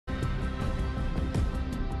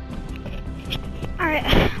Alright,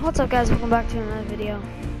 what's up guys, welcome back to another video.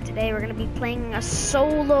 Today we're going to be playing a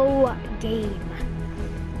solo game.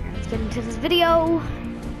 Let's get into this video,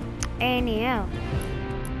 and yeah.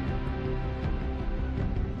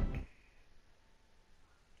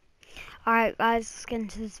 Alright guys, let's get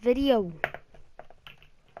into this video.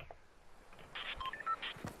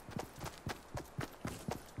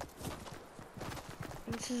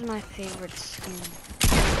 This is my favorite skin the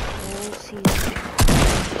whole season.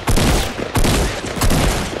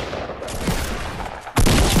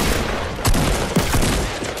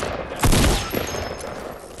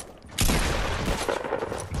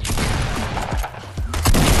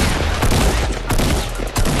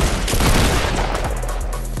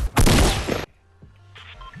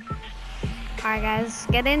 Alright guys,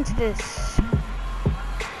 get into this.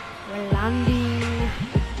 We're landing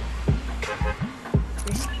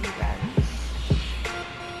risky rounds.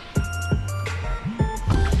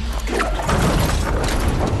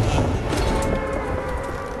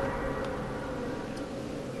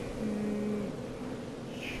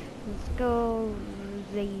 Let's go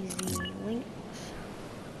lazy links.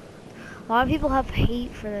 A lot of people have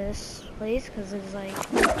hate for this place because it's like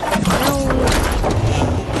no.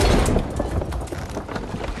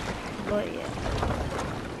 But yeah.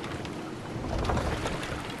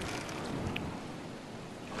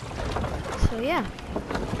 So yeah.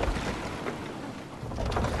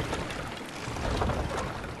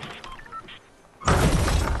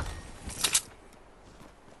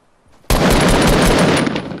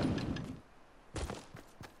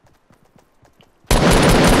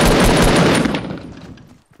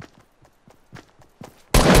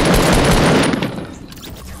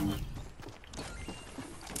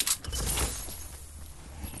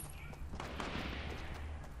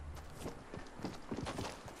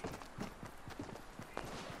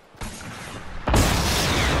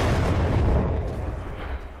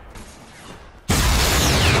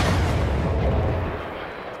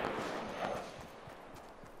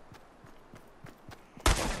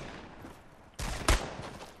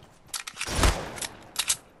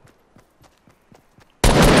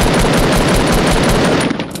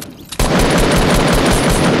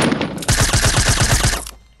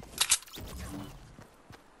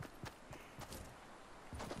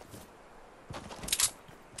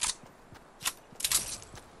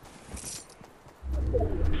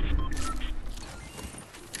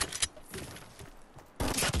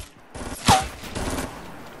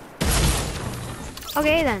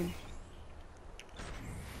 Okay then.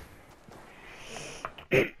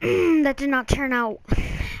 That did not turn out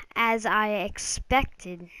as I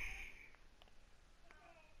expected.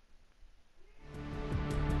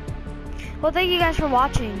 Well, thank you guys for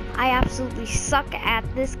watching. I absolutely suck at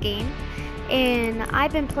this game, and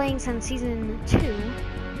I've been playing since season 2.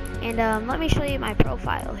 And let me show you my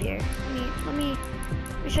profile here. Let me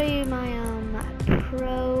show you my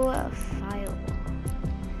profile.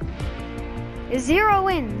 0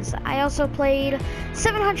 wins. I also played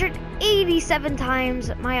 787 times.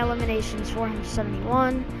 My eliminations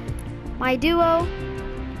 471. My duo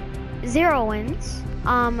 0 wins.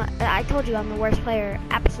 I told you I'm the worst player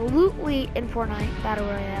absolutely in Fortnite Battle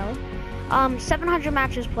Royale. 700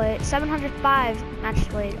 matches played, 705 matches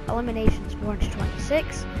played, eliminations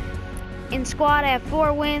 426. In squad I have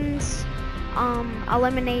 4 wins,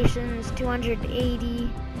 eliminations 280.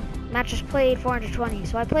 Matches played 420,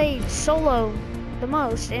 so I played solo the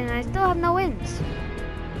most, and I still have no wins.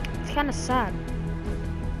 It's kind of sad.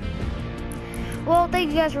 Well,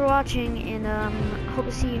 thank you guys for watching, and hope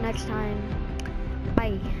to see you next time.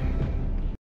 Bye.